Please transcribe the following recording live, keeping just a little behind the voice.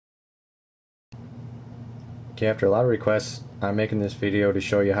Okay, after a lot of requests, I'm making this video to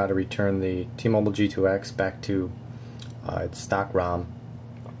show you how to return the T-Mobile G2x back to its stock ROM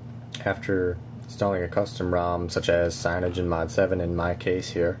after installing a custom ROM such as Signage and Mod 7 in my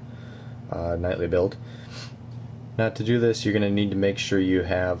case here, nightly build. Now to do this, you're going to need to make sure you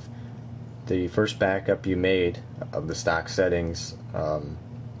have the first backup you made of the stock settings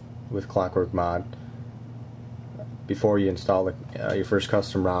with ClockworkMod before you install your first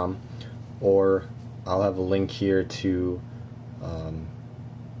custom ROM, or I'll have a link here to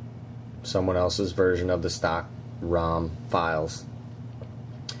someone else's version of the stock ROM files,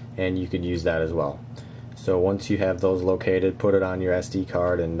 and you could use that as well. So once you have those located, put it on your SD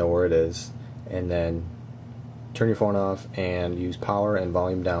card and know where it is, and then turn your phone off and use power and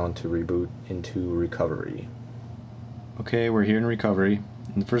volume down to reboot into recovery. Okay, we're here in recovery,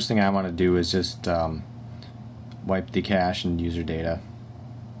 and the first thing I want to do is just wipe the cache and user data.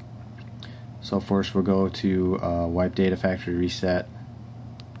 So first we'll go to wipe data factory reset.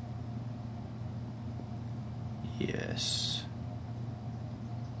 Yes.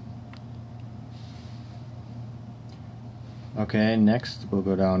 Okay, next we'll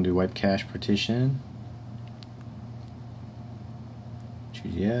go down to wipe cache partition.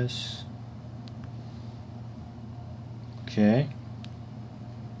 Choose yes. Okay.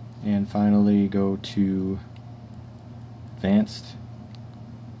 And finally go to advanced.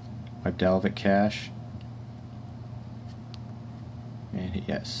 Wipe Dalvik cache, and hit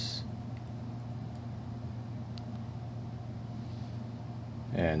yes.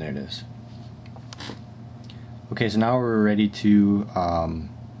 And there it is. Okay, so now we're ready to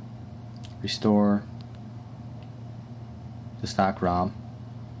restore the stock ROM,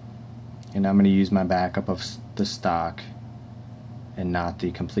 and I'm going to use my backup of the stock and not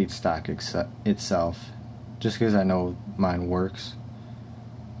the complete stock itself, just because I know mine works.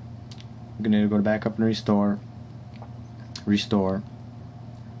 I'm going to go to backup and restore,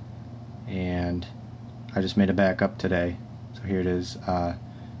 and I just made a backup today. So here it is,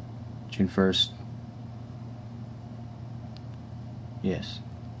 June 1st. Yes.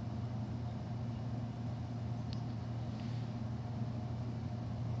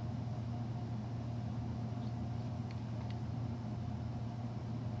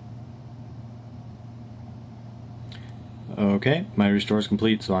 Okay, my restore is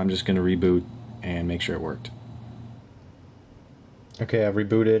complete, so I'm just going to reboot and make sure it worked. Okay, I've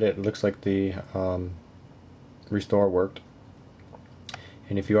rebooted. It looks like the restore worked.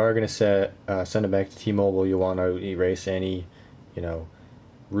 And if you are going to send it back to T-Mobile, you want to erase any,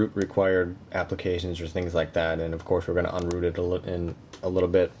 root required applications or things like that. And of course, we're going to unroot it in a little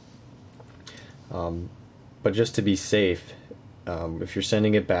bit. But just to be safe, if you're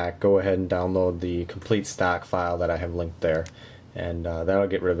sending it back, go ahead and download the complete stock file that I have linked there, and that'll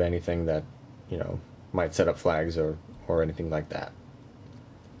get rid of anything that might set up flags or anything like that.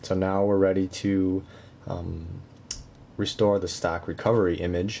 So now we're ready to restore the stock recovery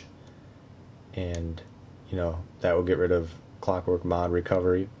image, and that will get rid of ClockworkMod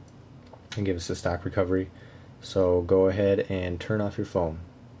Recovery and give us the stock recovery. So go ahead and turn off your phone.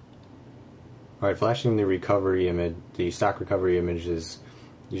 Alright, flashing the recovery image, the stock recovery image uses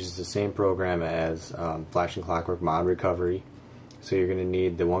the same program as flashing ClockworkMod Recovery. So you're going to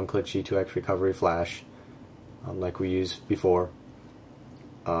need the OneClick G2x recovery flash, like we used before.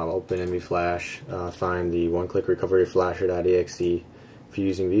 Open NVFlash, find the OneClick recovery flasher.exe. If you're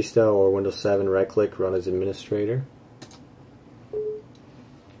using Vista or Windows 7, right click, run as administrator.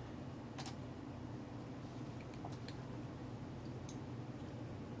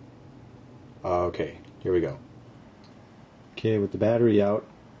 Okay, here we go. Okay, with the battery out,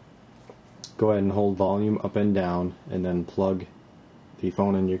 go ahead and hold volume up and down, and then plug the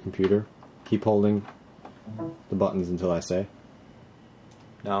phone in your computer. Keep holding the buttons until I say.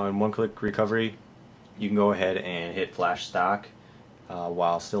 Now in OneClick Recovery, you can go ahead and hit Flash Stock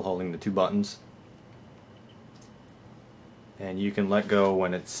while still holding the two buttons. And you can let go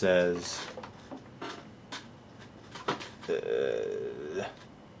when it says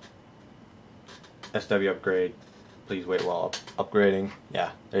SW upgrade, please wait while upgrading.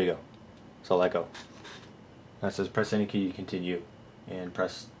 Yeah, there you go. So let go. Now it says press any key to continue, and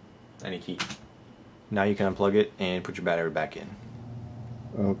press any key. Now you can unplug it and put your battery back in.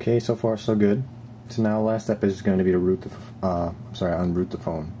 Okay, so far so good. So now the last step is going to be to unroot the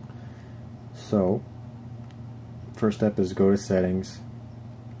phone. So first step is go to settings.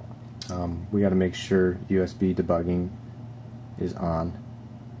 We got to make sure USB debugging is on.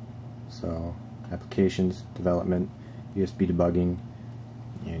 So applications, development, USB debugging,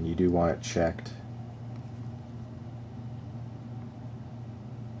 and you do want it checked.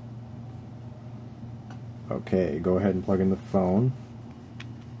 Okay, go ahead and plug in the phone.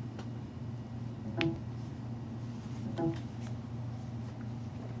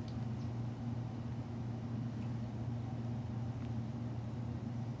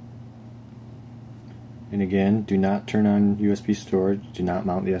 And again, do not turn on USB storage, do not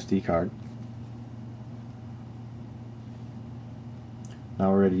mount the SD card.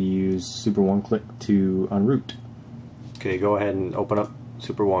 Now we're ready to use SuperOneClick to unroot. Okay, go ahead and open up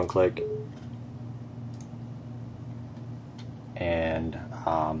SuperOneClick. And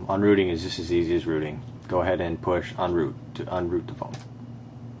unrooting is just as easy as rooting. Go ahead and push unroot to unroot the phone.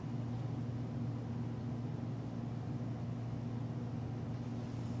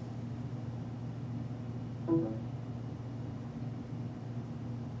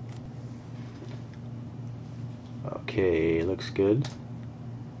 Okay, looks good.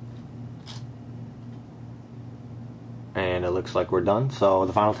 And it looks like we're done. So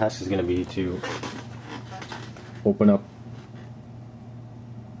the final test is going to be to open up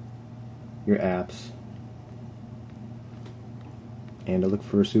your apps and to look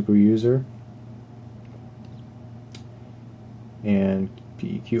for a super user and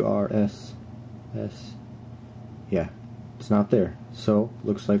PQRS. Yeah, it's not there. So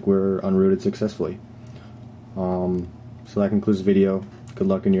looks like we're unrooted successfully. So that concludes the video. Good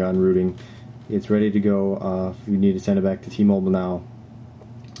luck in your unrooting. It's ready to go. If you need to send it back to T-Mobile now,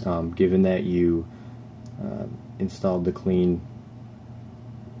 given that you installed the clean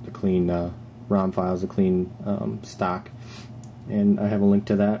ROM files, the clean stock, and I have a link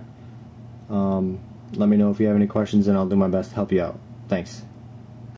to that. Let me know if you have any questions and I'll do my best to help you out. Thanks.